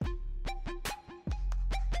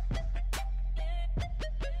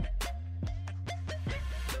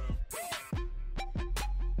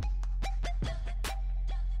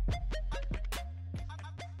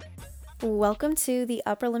Welcome to the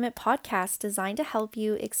Upper Limit Podcast, designed to help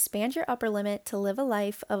you expand your upper limit to live a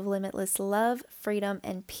life of limitless love, freedom,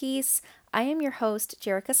 and peace. I am your host,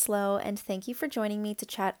 Jerica Slow, and thank you for joining me to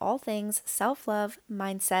chat all things self-love,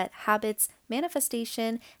 mindset, habits,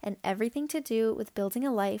 manifestation, and everything to do with building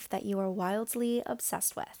a life that you are wildly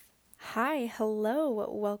obsessed with. Hi, hello,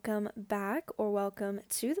 welcome back or welcome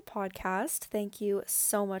to the podcast. Thank you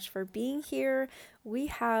so much for being here. We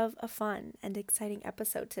have a fun and exciting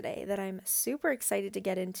episode today that I'm super excited to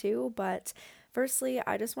get into. But firstly,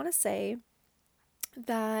 I just want to say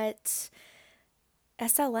that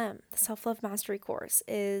SLM, the Self Love Mastery course,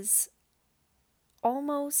 is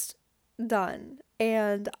almost done.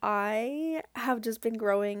 And I have just been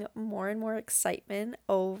growing more and more excitement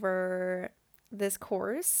over this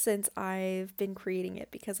course since I've been creating it,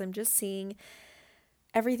 because I'm just seeing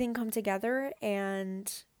everything come together, and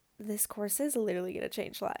this course is literally going to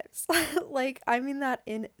change lives. Like, I mean that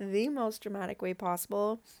in the most dramatic way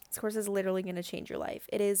possible. This course is literally going to change your life.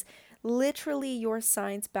 It is literally your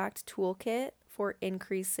science-backed toolkit for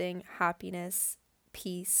increasing happiness,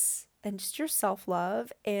 peace, and just your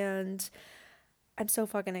self-love. And I'm so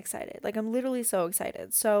fucking excited. Like, I'm literally so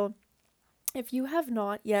excited. So if you have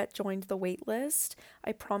not yet joined the wait list,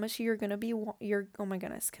 I promise you're going to be, oh my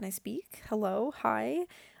goodness, can I speak? Hello, hi.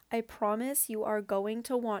 I promise you are going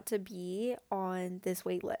to want to be on this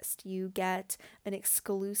wait list. You get an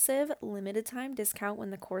exclusive limited time discount when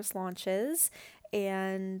the course launches.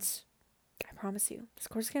 And I promise you, this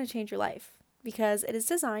course is going to change your life, because it is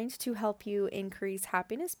designed to help you increase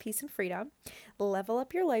happiness, peace, and freedom, level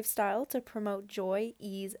up your lifestyle to promote joy,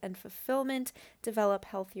 ease, and fulfillment, develop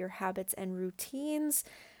healthier habits and routines,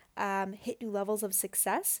 hit new levels of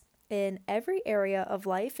success in every area of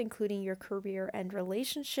life, including your career and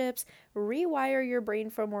relationships, rewire your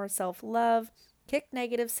brain for more self-love, kick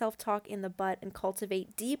negative self-talk in the butt, and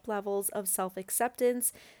cultivate deep levels of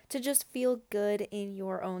self-acceptance to just feel good in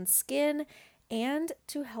your own skin, and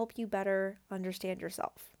to help you better understand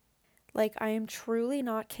yourself. Like, I am truly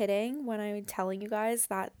not kidding when I'm telling you guys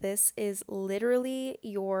that this is literally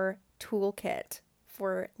your toolkit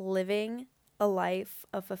for living a life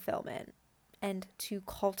of fulfillment and to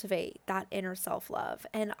cultivate that inner self-love.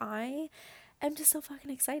 And I am just so fucking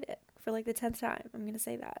excited for like the 10th time. I'm going to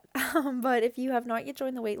say that. But if you have not yet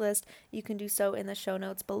joined the waitlist, you can do so in the show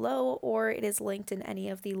notes below, or it is linked in any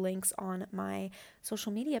of the links on my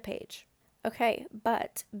social media page. Okay,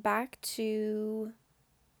 but back to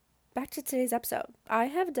today's episode. I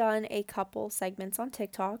have done a couple segments on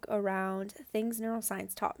TikTok around things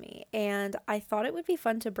neuroscience taught me, and I thought it would be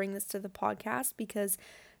fun to bring this to the podcast because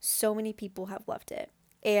so many people have left it.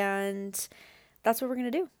 And that's what we're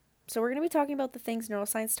going to do. So we're going to be talking about the things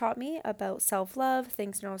neuroscience taught me about self-love,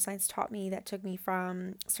 things neuroscience taught me that took me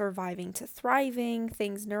from surviving to thriving,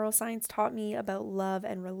 things neuroscience taught me about love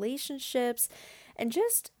and relationships, and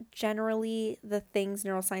just generally the things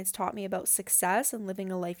neuroscience taught me about success and living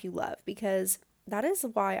a life you love, because that is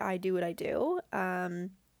why I do what I do.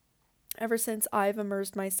 Ever since I've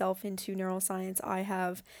immersed myself into neuroscience, I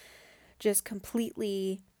have just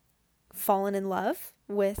completely fallen in love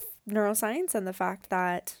with neuroscience and the fact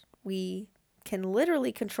that we can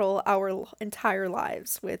literally control our entire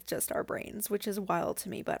lives with just our brains, which is wild to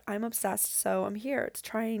me, but I'm obsessed, so I'm here to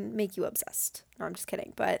try and make you obsessed. No, I'm just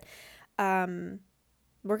kidding, but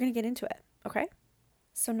we're going to get into it, okay?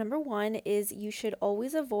 So number one is you should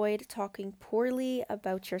always avoid talking poorly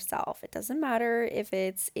about yourself. It doesn't matter if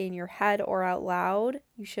it's in your head or out loud.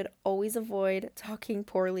 You should always avoid talking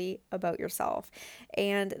poorly about yourself.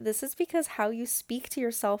 And this is because how you speak to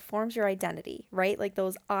yourself forms your identity, right? Like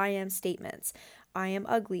those I am statements. I am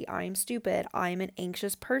ugly. I am stupid. I am an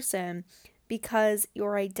anxious person. Because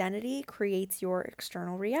your identity creates your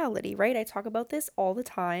external reality, right? I talk about this all the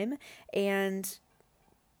time, and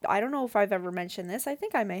I don't know if I've ever mentioned this. I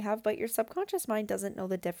think I may have, but your subconscious mind doesn't know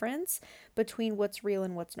the difference between what's real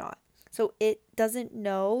and what's not. So it doesn't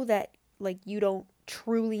know that like you don't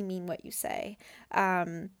truly mean what you say.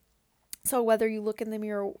 So whether you look in the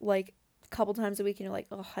mirror like a couple times a week and you're like,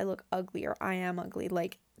 oh, I look ugly, or I am ugly,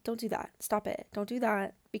 like, don't do that. Stop it. Don't do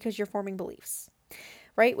that, because you're forming beliefs,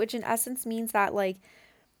 right? Which in essence means that like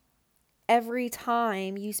every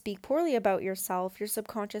time you speak poorly about yourself, your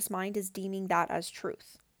subconscious mind is deeming that as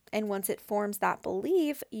truth. And once it forms that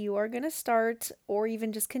belief, you are going to start, or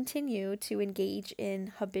even just continue to engage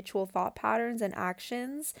in habitual thought patterns and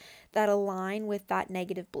actions that align with that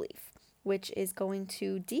negative belief, which is going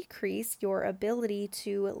to decrease your ability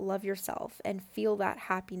to love yourself and feel that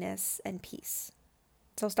happiness and peace.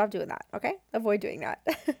 So stop doing that, okay? Avoid doing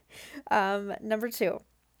that. Number two.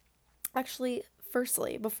 Actually,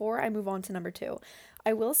 firstly, before I move on to number two,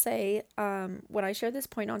 I will say, when I shared this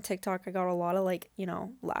point on TikTok, I got a lot of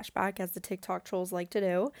lashback, as the TikTok trolls like to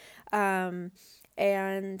do. Um,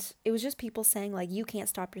 and it was just people saying like, you can't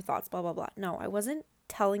stop your thoughts, blah, blah, blah. No, I wasn't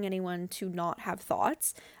telling anyone to not have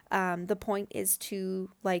thoughts. The point is to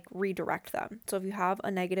like redirect them. So if you have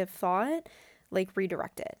a negative thought, like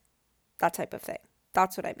redirect it, that type of thing.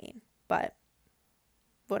 That's what I mean. But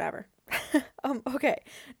whatever. Okay.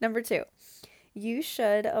 Number 2. You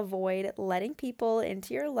should avoid letting people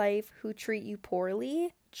into your life who treat you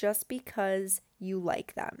poorly just because you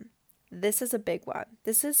like them. This is a big one.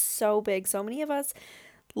 This is so big. So many of us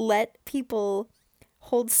let people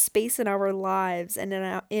hold space in our lives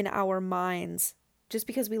and in our minds just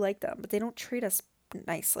because we like them, but they don't treat us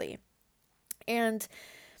nicely. And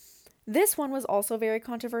this one was also very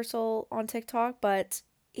controversial on TikTok, but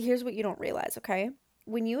here's what you don't realize, okay?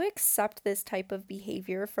 When you accept this type of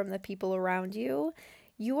behavior from the people around you,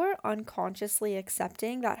 you are unconsciously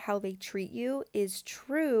accepting that how they treat you is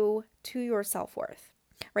true to your self-worth,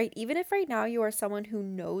 right? Even if right now you are someone who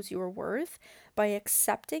knows your worth, by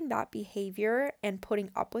accepting that behavior and putting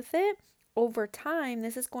up with it, over time,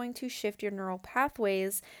 this is going to shift your neural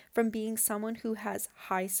pathways from being someone who has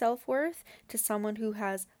high self-worth to someone who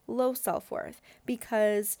has low self-worth,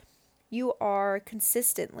 because you are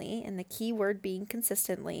consistently, and the key word being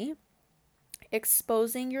consistently,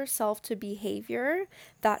 exposing yourself to behavior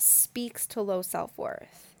that speaks to low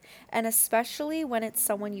self-worth. And especially when it's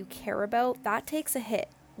someone you care about, that takes a hit.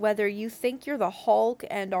 Whether you think you're the Hulk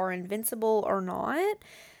and are invincible or not,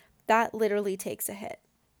 that literally takes a hit.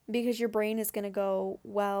 Because your brain is going to go,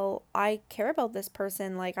 well, I care about this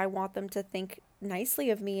person. Like, I want them to think nicely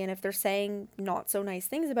of me. And if they're saying not so nice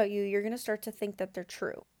things about you, you're going to start to think that they're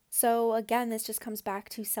true. So again, this just comes back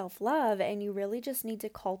to self-love, and you really just need to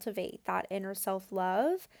cultivate that inner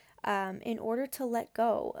self-love in order to let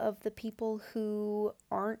go of the people who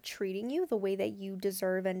aren't treating you the way that you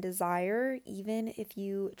deserve and desire, even if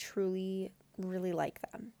you truly really like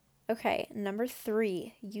them. Okay, number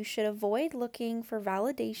 3, you should avoid looking for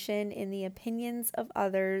validation in the opinions of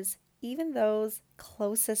others, even those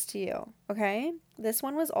closest to you. Okay, this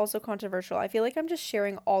one was also controversial. I feel like I'm just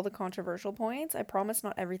sharing all the controversial points. I promise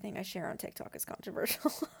not everything I share on TikTok is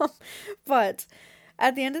controversial. But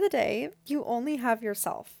at the end of the day, you only have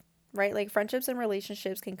yourself, right? Like, friendships and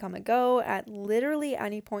relationships can come and go at literally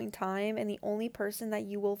any point in time, and the only person that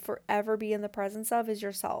you will forever be in the presence of is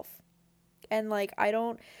yourself. And like, I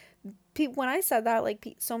don't, when I said that,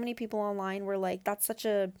 like, so many people online were like, that's such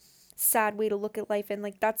a sad way to look at life. And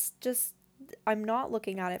like, that's just, I'm not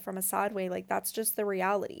looking at it from a sad way. Like, that's just the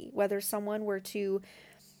reality. Whether someone were to,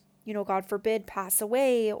 God forbid, pass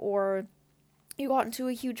away, or you got into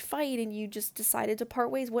a huge fight and you just decided to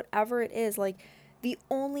part ways, whatever it is, like, the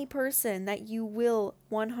only person that you will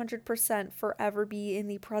 100% forever be in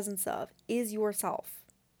the presence of is yourself.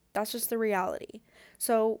 That's just the reality.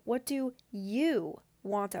 So, what do you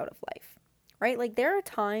want out of life? Right? Like, there are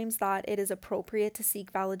times that it is appropriate to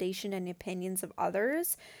seek validation and opinions of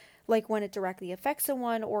others, like when it directly affects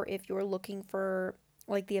someone, or if you're looking for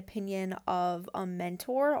like the opinion of a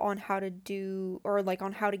mentor on how to do, or like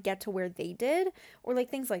on how to get to where they did, or like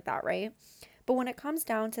things like that, right? But when it comes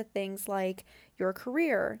down to things like your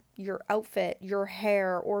career, your outfit, your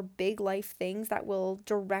hair, or big life things that will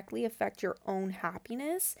directly affect your own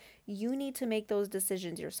happiness, you need to make those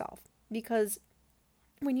decisions yourself. Because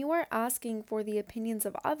when you are asking for the opinions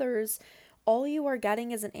of others, all you are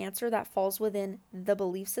getting is an answer that falls within the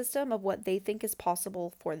belief system of what they think is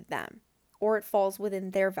possible for them, or it falls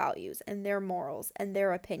within their values and their morals and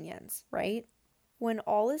their opinions, right? When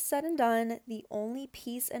all is said and done, the only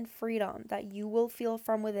peace and freedom that you will feel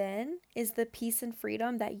from within is the peace and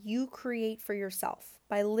freedom that you create for yourself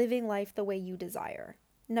by living life the way you desire.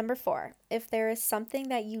 Number 4, if there is something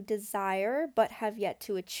that you desire but have yet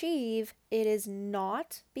to achieve, it is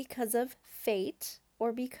not because of fate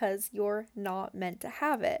or because you're not meant to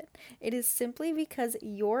have it. It is simply because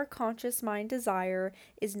your conscious mind desire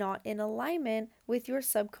is not in alignment with your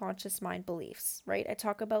subconscious mind beliefs, right? I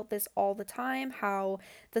talk about this all the time, how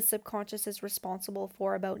the subconscious is responsible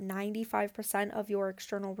for about 95% of your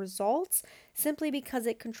external results, simply because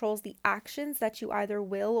it controls the actions that you either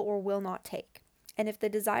will or will not take. And if the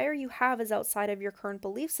desire you have is outside of your current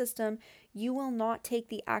belief system, you will not take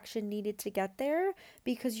the action needed to get there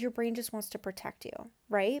because your brain just wants to protect you,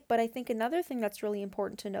 right? But I think another thing that's really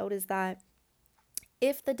important to note is that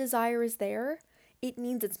if the desire is there, it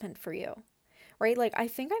means it's meant for you, right? Like, I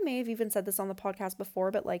think I may have even said this on the podcast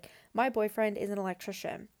before, but like, my boyfriend is an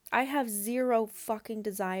electrician. I have zero fucking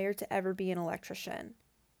desire to ever be an electrician,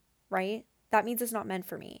 right? That means it's not meant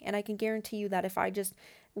for me. And I can guarantee you that if I just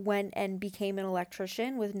went and became an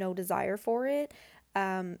electrician with no desire for it,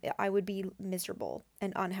 I would be miserable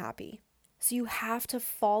and unhappy. So you have to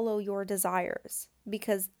follow your desires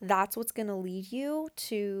because that's what's going to lead you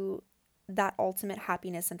to that ultimate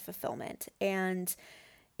happiness and fulfillment. And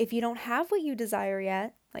if you don't have what you desire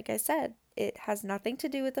yet, like I said, it has nothing to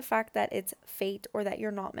do with the fact that it's fate or that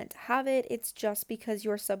you're not meant to have it. It's just because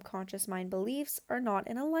your subconscious mind beliefs are not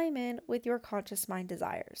in alignment with your conscious mind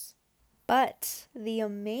desires. But the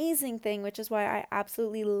amazing thing, which is why I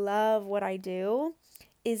absolutely love what I do,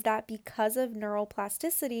 is that because of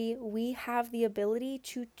neuroplasticity, we have the ability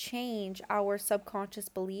to change our subconscious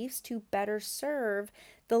beliefs to better serve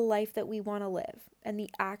the life that we want to live and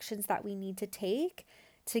the actions that we need to take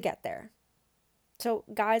to get there. So,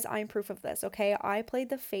 guys, I'm proof of this, okay? I played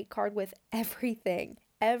the fate card with everything,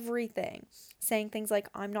 saying things like,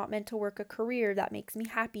 I'm not meant to work a career that makes me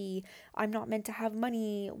happy. I'm not meant to have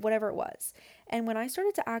money, whatever it was. And when I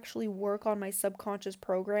started to actually work on my subconscious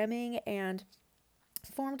programming and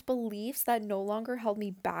formed beliefs that no longer held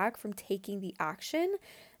me back from taking the action,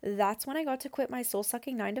 that's when I got to quit my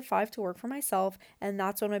soul-sucking 9 to 5 to work for myself, and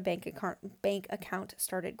that's when my bank account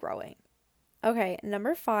started growing. Okay,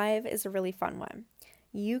 number 5 is a really fun one.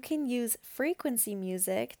 You can use frequency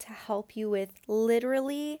music to help you with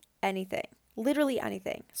literally anything. Literally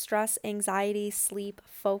anything. Stress, anxiety, sleep,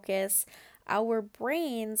 focus. Our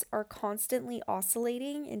brains are constantly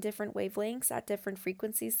oscillating in different wavelengths at different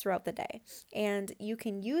frequencies throughout the day. And you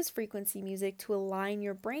can use frequency music to align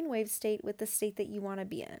your brainwave state with the state that you want to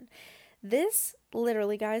be in. This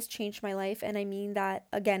literally, guys, changed my life, and I mean that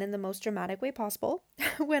again in the most dramatic way possible.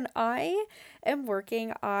 When I am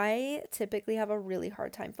working, I typically have a really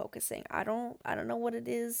hard time focusing. I don't know what it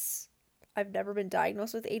is. I've never been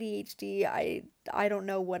diagnosed with ADHD. I don't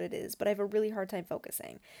know what it is, but I have a really hard time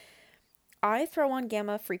focusing. I throw on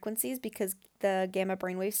gamma frequencies because the gamma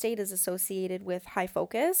brainwave state is associated with high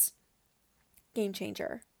focus. Game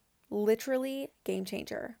changer. Literally game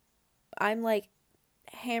changer. I'm like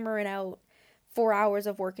hammering out 4 hours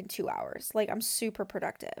of work in 2 hours. Like, I'm super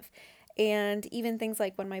productive. And even things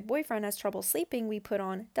like when my boyfriend has trouble sleeping, we put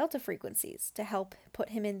on delta frequencies to help put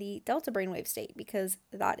him in the delta brainwave state because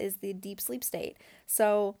that is the deep sleep state.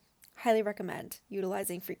 So, highly recommend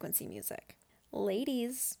utilizing frequency music.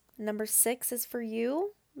 Ladies, number 6 is for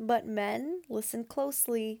you, but men, listen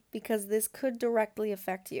closely because this could directly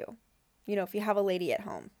affect you. You know, if you have a lady at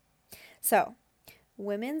home. So,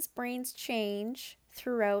 women's brains change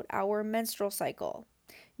throughout our menstrual cycle.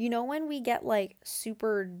 You know, when we get like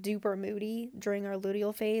super duper moody during our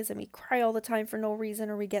luteal phase and we cry all the time for no reason,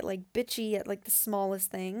 or we get like bitchy at like the smallest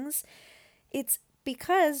things, it's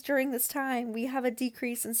because during this time we have a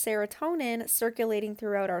decrease in serotonin circulating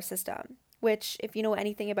throughout our system, which, if you know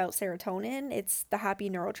anything about serotonin, it's the happy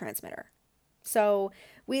neurotransmitter. So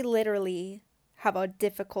we literally have a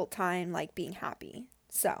difficult time like being happy.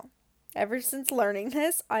 So ever since learning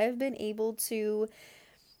this, I have been able to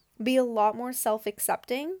be a lot more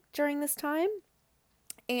self-accepting during this time,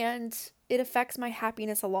 and it affects my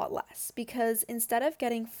happiness a lot less because instead of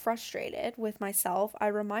getting frustrated with myself, I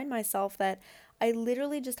remind myself that I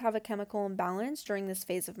literally just have a chemical imbalance during this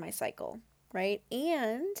phase of my cycle, right?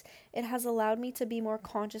 And it has allowed me to be more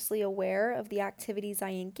consciously aware of the activities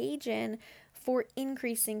I engage in for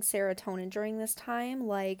increasing serotonin during this time,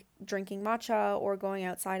 like drinking matcha or going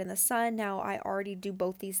outside in the sun. Now, I already do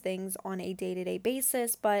both these things on a day-to-day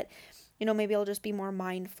basis, but maybe I'll just be more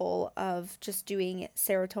mindful of just doing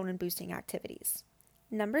serotonin boosting activities.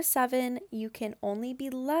 Number 7, you can only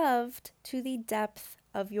be loved to the depth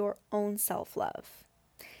of your own self-love.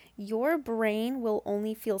 Your brain will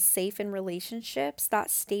only feel safe in relationships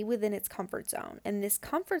that stay within its comfort zone. And this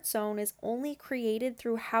comfort zone is only created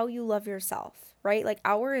through how you love yourself, right? Like,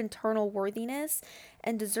 our internal worthiness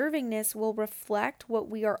and deservingness will reflect what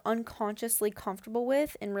we are unconsciously comfortable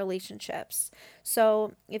with in relationships.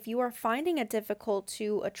 So if you are finding it difficult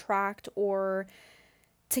to attract or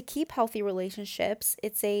to keep healthy relationships,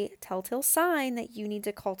 it's a telltale sign that you need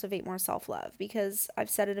to cultivate more self-love, because I've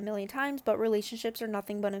said it a million times, but relationships are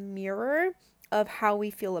nothing but a mirror of how we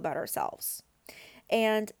feel about ourselves.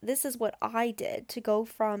 And this is what I did to go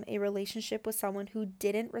from a relationship with someone who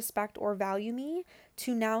didn't respect or value me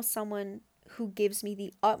to now someone who gives me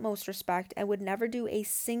the utmost respect and would never do a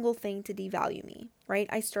single thing to devalue me, right?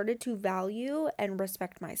 I started to value and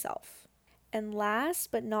respect myself. And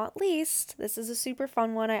last but not least, this is a super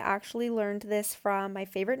fun one. I actually learned this from my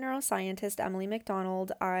favorite neuroscientist, Emily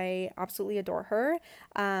McDonald. I absolutely adore her.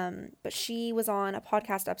 But she was on a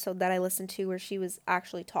podcast episode that I listened to where she was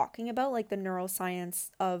actually talking about like the neuroscience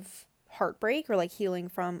of heartbreak or like healing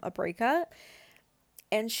from a breakup.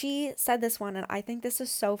 And she said this one, and I think this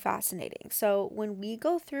is so fascinating. So, when we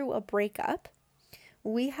go through a breakup,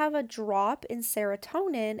 we have a drop in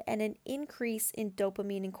serotonin and an increase in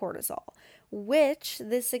dopamine and cortisol, which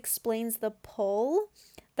this explains the pull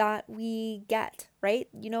that we get, right?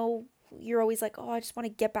 You're always like, oh, I just want to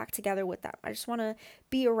get back together with them. I just want to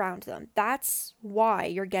be around them. That's why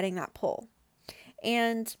you're getting that pull.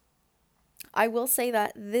 And I will say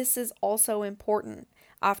that this is also important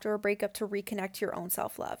after a breakup to reconnect to your own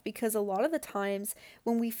self love, because a lot of the times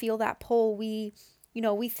when we feel that pull, we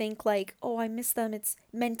think like, oh, I miss them. It's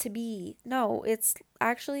meant to be. No, it's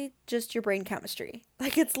actually just your brain chemistry.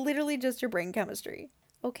 Like, it's literally just your brain chemistry.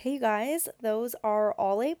 Okay, guys, those are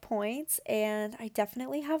all 8 points, and I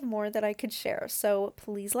definitely have more that I could share. So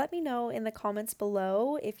please let me know in the comments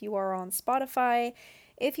below if you are on Spotify,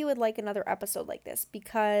 if you would like another episode like this,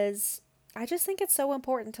 because I just think it's so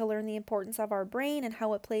important to learn the importance of our brain and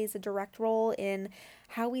how it plays a direct role in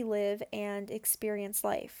how we live and experience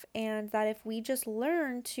life. And that if we just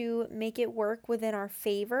learn to make it work within our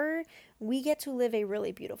favor, we get to live a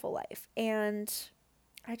really beautiful life. And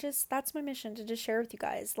that's my mission, to just share with you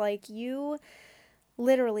guys. Like, you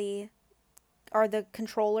literally are the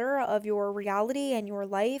controller of your reality and your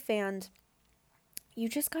life, and you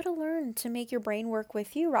just got to learn to make your brain work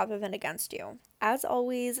with you rather than against you. As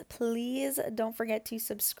always, please don't forget to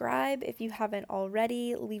subscribe if you haven't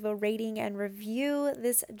already. Leave a rating and review.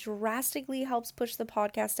 This drastically helps push the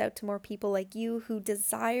podcast out to more people like you who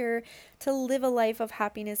desire to live a life of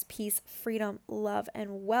happiness, peace, freedom, love,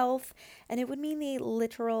 and wealth. And it would mean the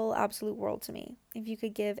literal absolute world to me if you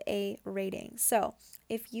could give a rating. So,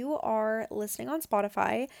 if you are listening on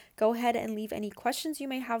Spotify, go ahead and leave any questions you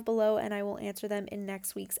may have below, and I will answer them in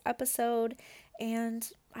next week's episode.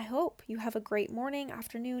 And I hope you have a great morning,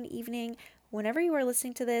 afternoon, evening, whenever you are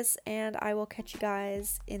listening to this, and I will catch you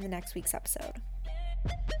guys in the next week's episode.